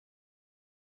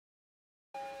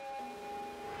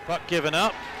Puck given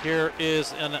up. Here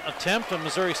is an attempt, and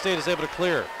Missouri State is able to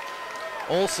clear.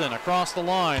 Olsen across the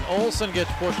line. Olsen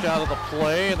gets pushed out of the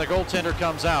play, and the goaltender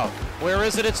comes out. Where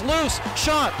is it? It's loose.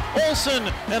 Shot.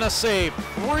 Olsen, and a save.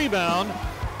 Rebound.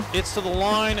 It's to the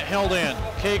line, held in.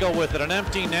 Cagle with it, an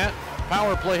empty net.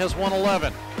 Power play has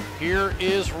 1:11. Here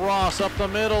is Ross up the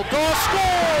middle. Doss score!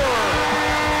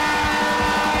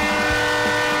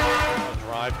 The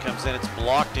drive comes in. It's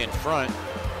blocked in front,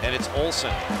 and it's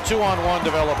Olsen. 2-on-1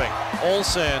 developing.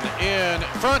 Olsen in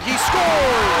front. He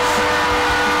scores!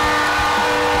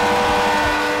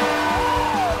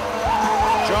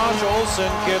 Josh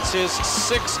Olsen gets his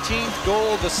 16th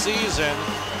goal of the season.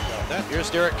 Here's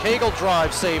Derek Cagle,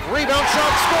 drive, save, rebound,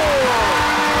 shot, score!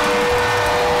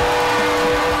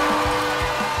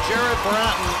 Jared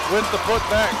Bratton with the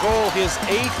putback goal, his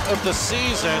 8th of the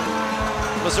season.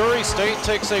 Missouri State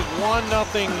takes a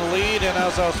 1-0 lead, and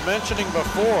as I was mentioning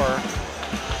before,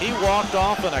 he walked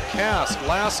off in a cast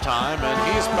last time, and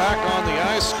he's back on the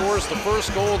ice, scores the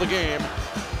first goal of the game.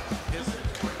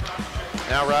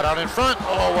 Now right out in front.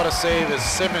 Oh, what a save as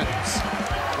Simmons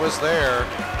was there.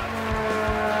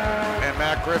 And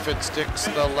Matt Griffin sticks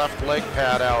the left leg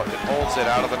pad out and holds it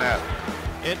out of the net.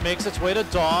 It makes its way to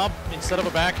Daub. Instead of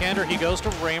a backhander, he goes to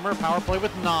Raymer. Power play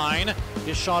with 9.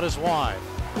 His shot is wide.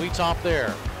 We top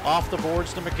there. Off the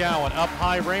boards to McGowan. Up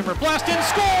high, Raymer. Blast in,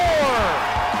 score!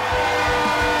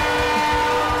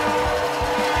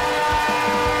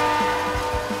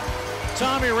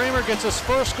 Tommy Raymer gets his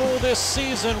first goal this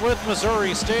season with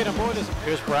Missouri State. And boy,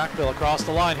 here's Brackville across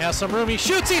the line. Has some room. He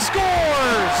shoots. He scores!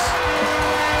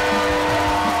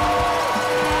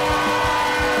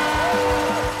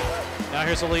 Now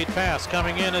here's a lead pass.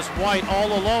 Coming in is White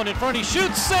all alone in front. He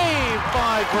shoots. Saved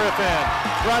by Griffin.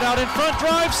 Right out in front.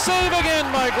 Drive. Save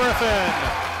again by Griffin.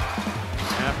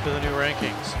 After the new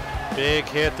rankings. Big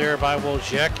hit there by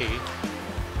Wojcicki.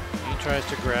 Tries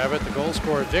to grab it. The goal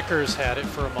scorer Vickers had it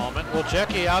for a moment.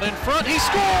 Wojcicki out in front. He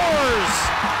scores!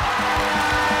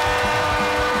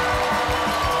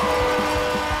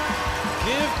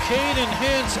 Give Caden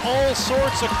Hintz all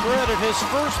sorts of credit. His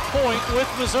first point with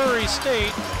Missouri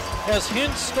State as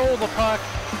Hintz stole the puck,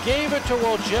 gave it to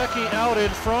Wojcicki out in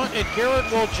front, and Garrett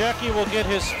Wojcicki will get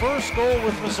his first goal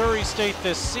with Missouri State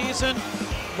this season.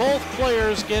 Both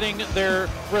players getting their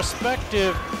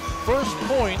respective first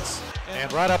points. And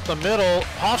right up the middle,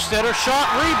 Hofstetter shot,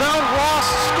 rebound, Ross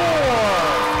score!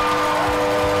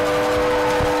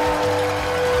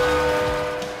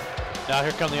 Now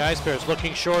here come the Ice Bears,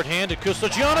 looking short-handed.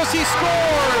 Kustogiannis, he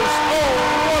scores! Oh,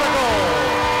 what a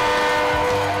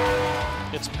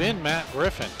goal! It's been Matt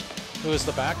Griffin, who is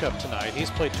the backup tonight. He's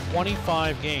played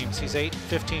 25 games. He's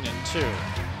 8-15-2.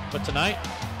 But tonight,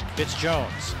 it's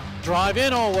Jones. Drive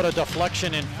in, oh, what a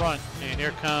deflection in front. And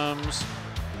here comes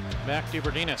Mac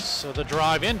DeBerdinis. So the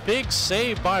drive in, big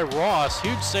save by Ross,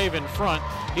 huge save in front.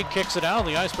 He kicks it out,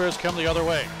 the Ice Bears come the other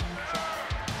way.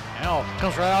 Now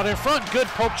comes right out in front, good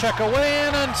poke check away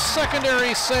in, and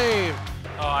secondary save.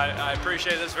 Oh, I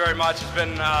appreciate this very much. It's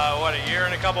been, what, a year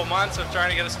and a couple months of trying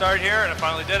to get a start here, and I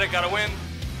finally did it, got a win.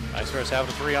 Ice Bears have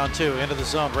a 3-on-2, into the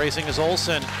zone, racing is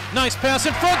Olsen. Nice pass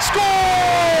in front, score!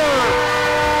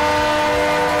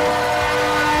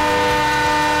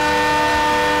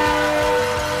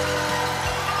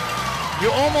 You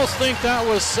almost think that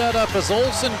was set up as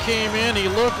Olsen came in. He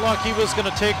looked like he was going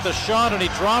to take the shot, and he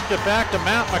dropped it back to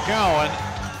Matt McGowan.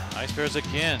 Ice Bears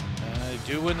again. They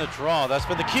do win the draw. That's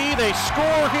been the key. They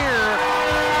score here.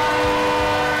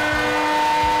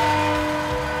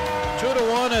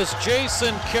 2-1 as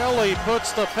Jason Kelly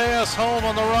puts the pass home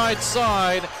on the right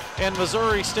side, and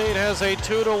Missouri State has a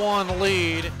 2-1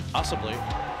 lead. Possibly.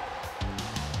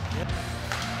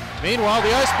 Meanwhile,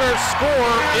 the Ice Bears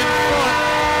score in front.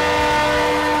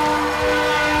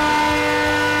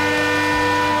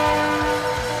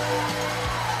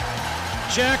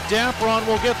 Jack Dapron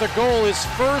will get the goal, his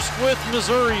first with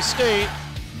Missouri State.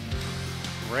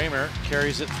 Raymer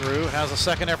carries it through, has a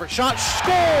second effort shot,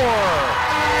 score!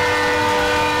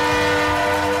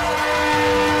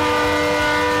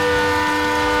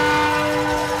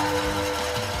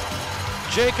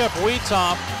 Jacob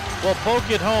Wheatop will poke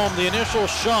it home. The initial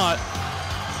shot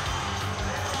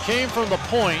came from the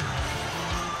point,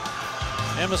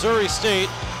 and Missouri State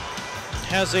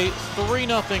has a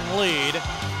 3-0 lead.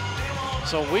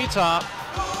 So Wheatop,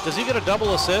 does he get a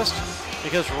double assist?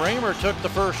 Because Raymer took the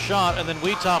first shot, and then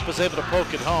Wheatop was able to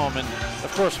poke it home, and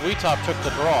of course Wheatop took the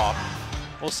draw.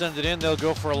 We'll send it in, they'll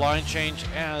go for a line change,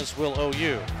 as will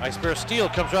OU. Ice Bear steal,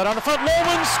 comes right on the front,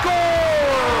 Lohman score!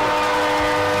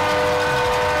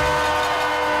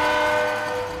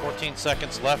 14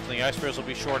 seconds left, and the Ice Bears will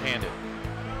be shorthanded.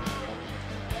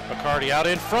 McCarty out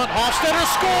in front, Hofstetter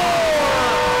score!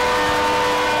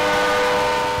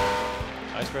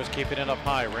 Ice Bears keeping it up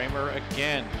high. Raymer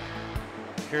again.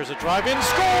 Here's a drive-in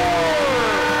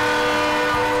score!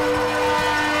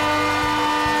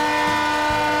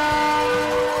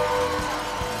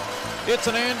 It's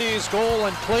an Andes goal,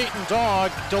 and Clayton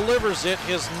Dog delivers it,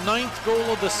 his 9th goal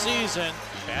of the season.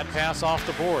 Bad pass off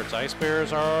the boards. Ice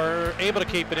Bears are able to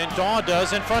keep it in. Daw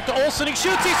does in front to Olsen. He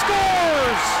shoots, he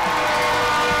scores!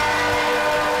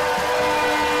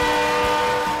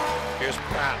 Here's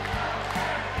Pratt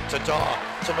to Daw,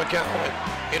 to McGowan.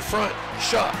 In front,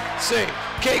 shot, save,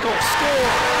 Cagle,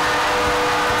 score!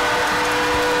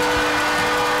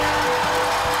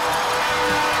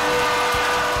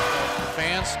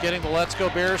 Getting the Let's Go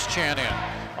Bears chant in.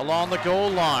 Along the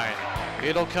goal line.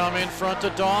 It'll come in front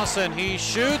to Dawson. He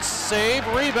shoots, save,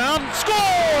 rebound, score!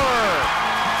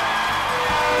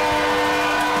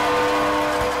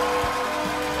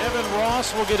 Evan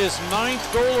Ross will get his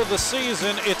 9th goal of the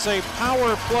season. It's a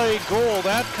power play goal.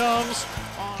 That comes.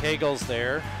 Cagle's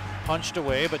there. Punched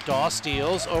away, but Daw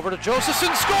steals. Over to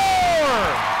Josephson, score!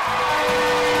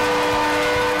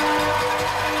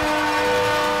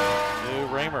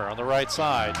 On the right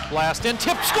side, blast in,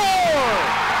 tip, score!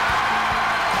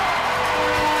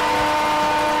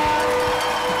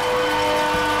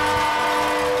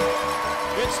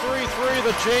 It's 3-3.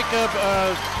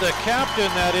 The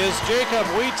captain, that is, Jacob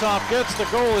Wheatop, gets the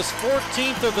goal, his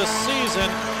 14th of the season,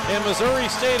 and Missouri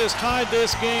State has tied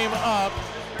this game up.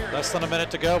 Less than a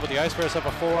minute to go, but the Ice Bears have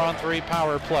a 4-on-3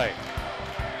 power play.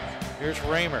 Here's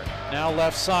Raymer, now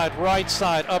left side, right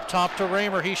side, up top to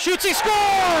Raymer. He shoots, he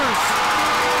scores!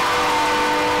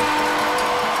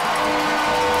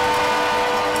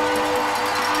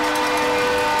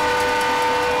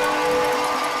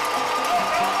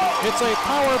 It's a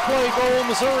power play goal.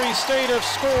 Missouri State have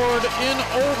scored in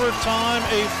overtime.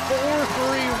 A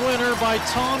 4-3 winner by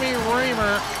Tommy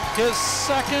Raymer, his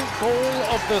 2nd goal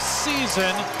of the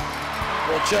season.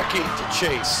 Wojcicki to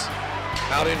Chase.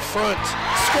 Out in front,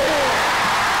 score!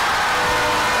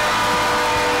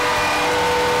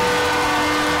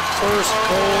 First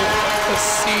goal of the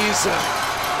season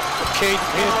for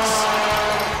Caden Hicks.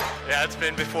 Yeah, it's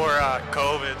been before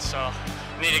COVID, so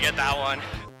need to get that one.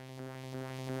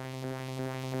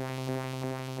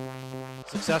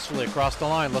 Successfully across the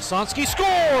line, Lasonsky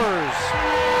scores!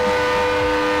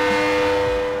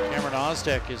 Cameron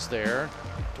Osdek is there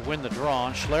to win the draw,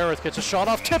 and Schlereth gets a shot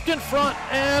off, tipped in front,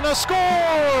 and a score!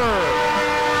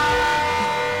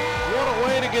 What a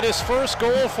way to get his first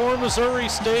goal for Missouri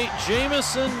State.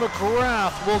 Jamison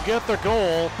McGrath will get the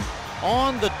goal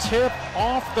on the tip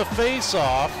off the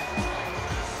face-off,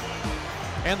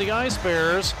 and the Ice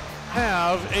Bears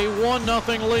have a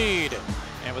 1-0 lead.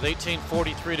 And with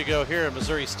 18:43 to go here,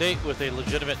 Missouri State with a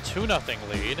legitimate 2-0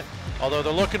 lead. Although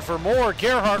they're looking for more.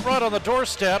 Gerhardt right on the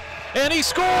doorstep, and he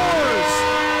scores!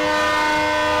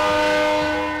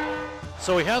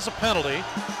 So he has a penalty,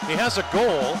 he has a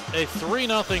goal, a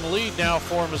 3-0 lead now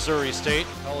for Missouri State.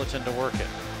 Culleton to work it.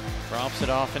 Drops it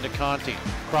off into Conti.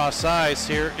 Cross ice,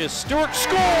 here is Stewart,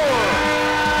 score!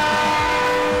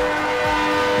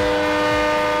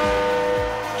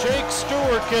 Jake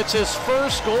Stewart gets his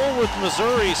first goal with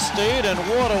Missouri State, and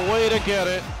what a way to get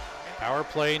it. Power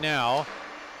play now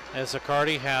as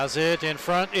Zaccardi has it in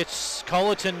front. It's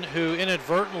Culleton who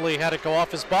inadvertently had it go off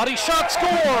his body. Shot, score!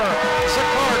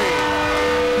 Zaccardi.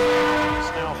 It's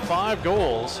now 5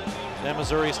 goals that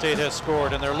Missouri State has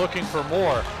scored, and they're looking for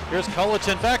more. Here's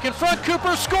Culleton back in front.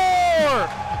 Cooper, score!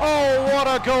 Oh, what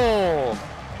a goal!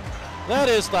 That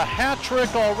is the hat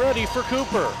trick already for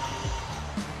Cooper.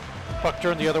 Puck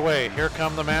turned the other way. Here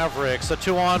come the Mavericks. A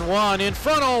 2-on-1 in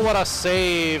front. Oh, what a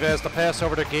save as the pass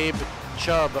over to Gabe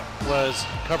Chubb was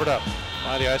covered up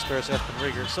by the Ice Bears' Espen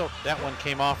Rieger. So that one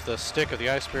came off the stick of the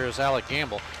Ice Bears' Alec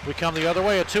Gamble. We come the other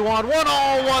way. A 2-on-1.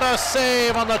 Oh, what a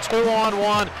save on the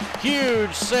 2-on-1.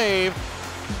 Huge save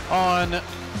on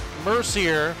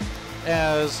Mercier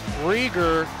as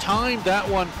Rieger timed that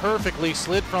one perfectly.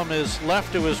 Slid from his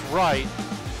left to his right.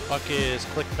 Puck is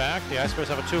clicked back. The Ice Bears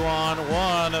have a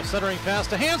 2-on-1. A centering pass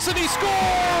to Hansen. He scores!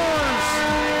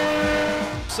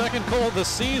 Second goal of the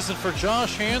season for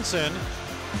Josh Hansen.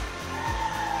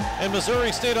 And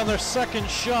Missouri State on their second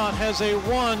shot has a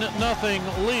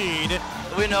 1-0 lead.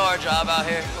 We know our job out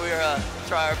here. We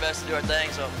try our best to do our thing.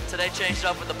 So today changed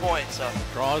up with the point. So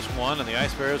draws one, and the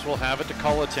Ice Bears will have it to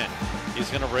Culleton. He's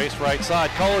going to race right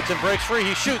side. Culleton breaks free.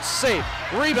 He shoots, safe.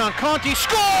 Rebound. Conti,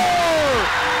 score!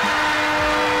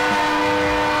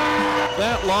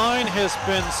 That line has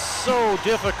been so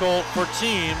difficult for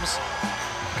teams.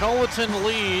 Culleton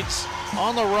leads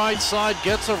on the right side,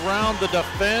 gets around the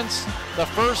defense. The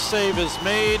first save is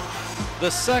made. The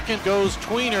second goes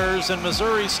tweeners, and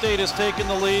Missouri State has taken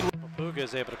the lead. Papuga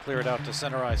is able to clear it out to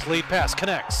center ice. Lead pass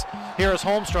connects. Here is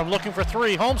Holmstrom looking for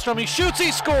three. Holmstrom, he shoots,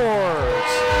 he scores!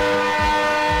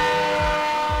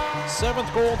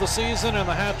 7th goal of the season and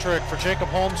the hat trick for Jacob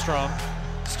Holmstrom.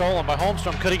 Stolen by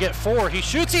Holmstrom. Could he get 4? He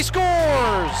shoots, he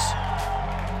scores!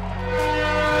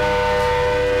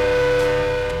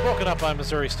 Broken up by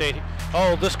Missouri State.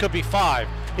 Oh, this could be 5.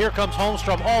 Here comes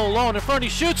Holmstrom all alone in front. He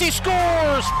shoots, he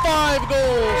scores! 5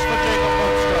 goals for Jacob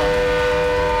Holmstrom.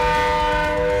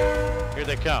 Here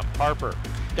they come. Harper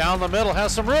down the middle,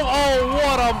 has some room. Oh,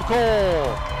 what a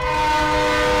goal!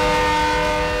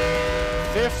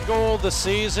 5th goal of the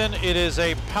season. It is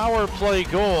a power play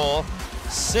goal.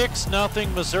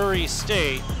 6-0 Missouri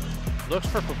State. Looks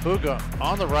for Papuga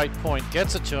on the right point,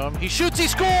 gets it to him. He shoots, he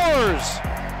scores!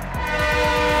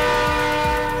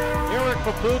 Eric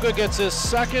Papuga gets his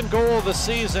 2nd goal of the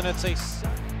season. It's a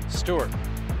Stewart.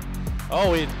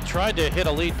 Oh, he tried to hit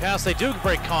a lead pass. They do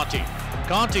break Conti.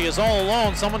 Conti is all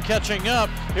alone, someone catching up.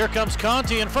 Here comes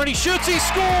Conti in front, he shoots, he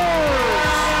scores!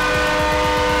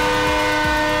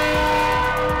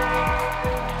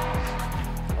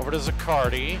 Over to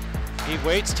Zaccardi. He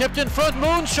waits, tipped in front,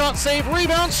 moonshot save,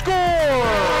 rebound, score!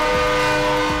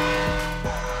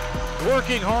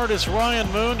 Working hard is Ryan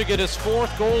Moon to get his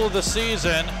 4th goal of the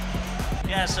season.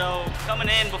 Yeah, so coming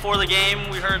in before the game,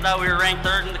 we heard that we were ranked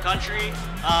 3rd in the country.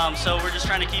 So we're just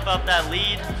trying to keep up that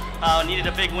lead. Needed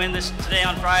a big win today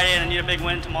on Friday, and I need a big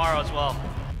win tomorrow as well.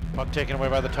 Puck taken away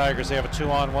by the Tigers. They have a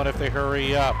 2-on-1 if they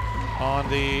hurry up. On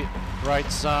the right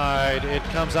side, it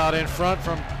comes out in front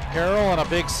from Carroll, and a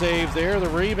big save there. The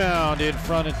rebound in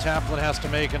front, and Taplin has to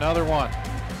make another one.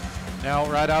 Now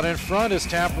right out in front as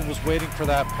Taplin was waiting for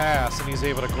that pass, and he's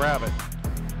able to grab it.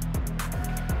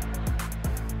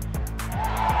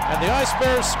 And the Ice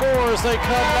Bears score as they come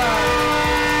back.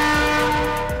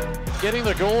 Getting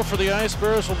the goal for the Ice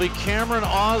Bears will be Cameron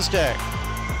Osdek.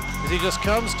 As he just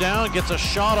comes down, gets a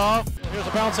shot off. Here's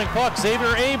a bouncing puck.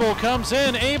 Xavier Abel comes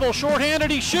in. Abel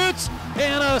shorthanded, he shoots,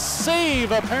 and a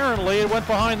save apparently. It went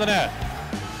behind the net.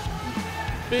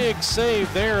 Big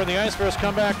save there, and the Ice Bears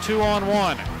come back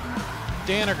 2-on-1.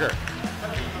 Daniger.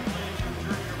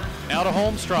 Now to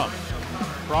Holmstrom.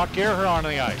 Brock Gerhardt on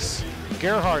the ice.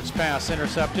 Gerhardt's pass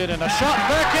intercepted, and a shot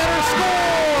backhander score!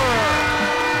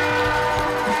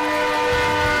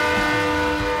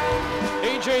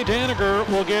 AJ Daniger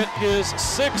will get his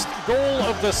 6th goal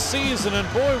of the season,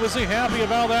 and boy, was he happy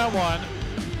about that one.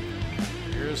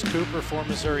 Here's Cooper for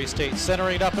Missouri State,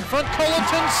 centering up in front.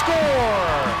 Culleton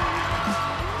score!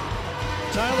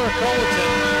 Tyler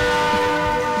Culleton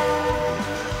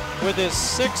with his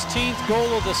 16th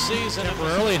goal of the season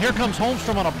early. And here comes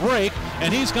Holmstrom on a break,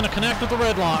 and he's going to connect with the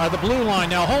red line, or the blue line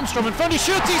now. Holmstrom in front, he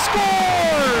shoots, he scores!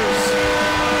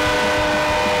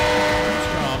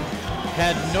 Holmstrom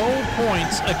had no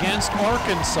points against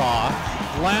Arkansas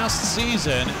last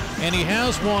season, and he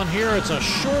has one here. It's a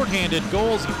shorthanded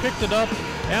goal. He picked it up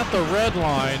at the red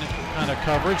line. Kind of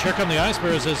coverage. Here come the Ice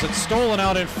Bears as it's stolen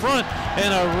out in front,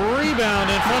 and a rebound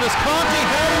in front as Conti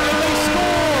had it, and they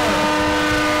score!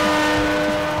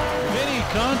 Vinny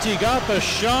Conti got the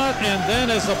shot, and then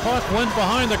as the puck went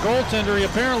behind the goaltender, he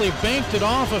apparently banked it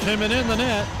off of him and in the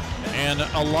net. And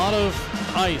a lot of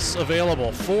ice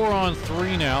available.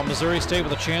 4-on-3 now. Missouri State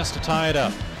with a chance to tie it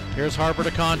up. Here's Harper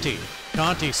to Conti.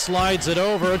 Conti slides it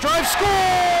over. A drive, score!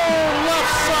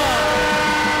 Left side!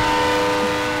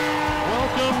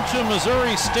 Welcome to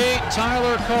Missouri State,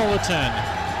 Tyler Culleton.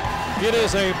 It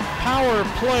is a power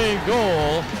play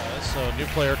goal. So a new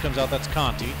player comes out, that's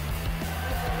Conti.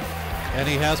 And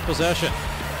he has possession.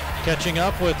 Catching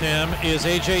up with him is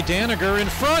AJ Daniger in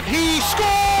front. He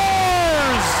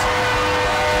scores!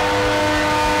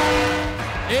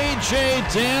 AJ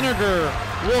Daniger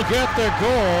will get the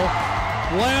goal.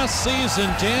 Last season,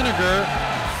 Daniger,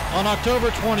 on October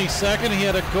 22nd, he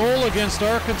had a goal against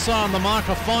Arkansas in the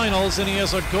MACA Finals, and he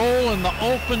has a goal in the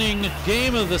opening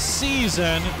game of the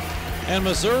season. And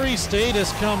Missouri State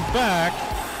has come back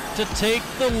to take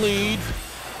the lead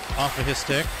off of his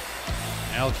stick.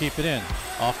 Now he'll keep it in.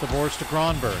 Off the boards to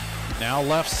Gronberg. Now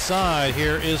left side,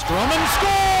 here is Drummond, score!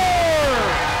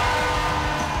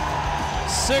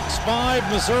 6-5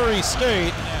 Missouri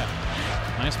State.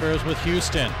 Ice Bears with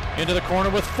Houston. Into the corner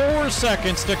with 4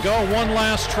 seconds to go. One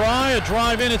last try, a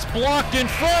drive in, it's blocked in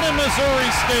front, and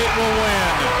Missouri State will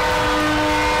win.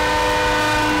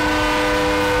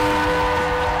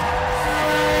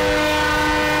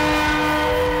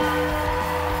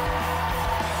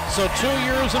 So 2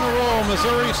 years in a row,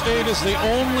 Missouri State is the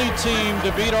only team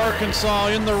to beat Arkansas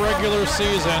in the regular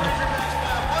season.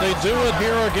 They do it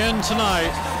here again tonight.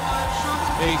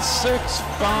 A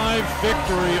 6-5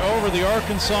 victory over the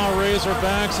Arkansas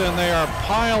Razorbacks, and they are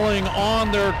piling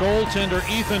on their goaltender,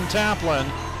 Ethan Taplin.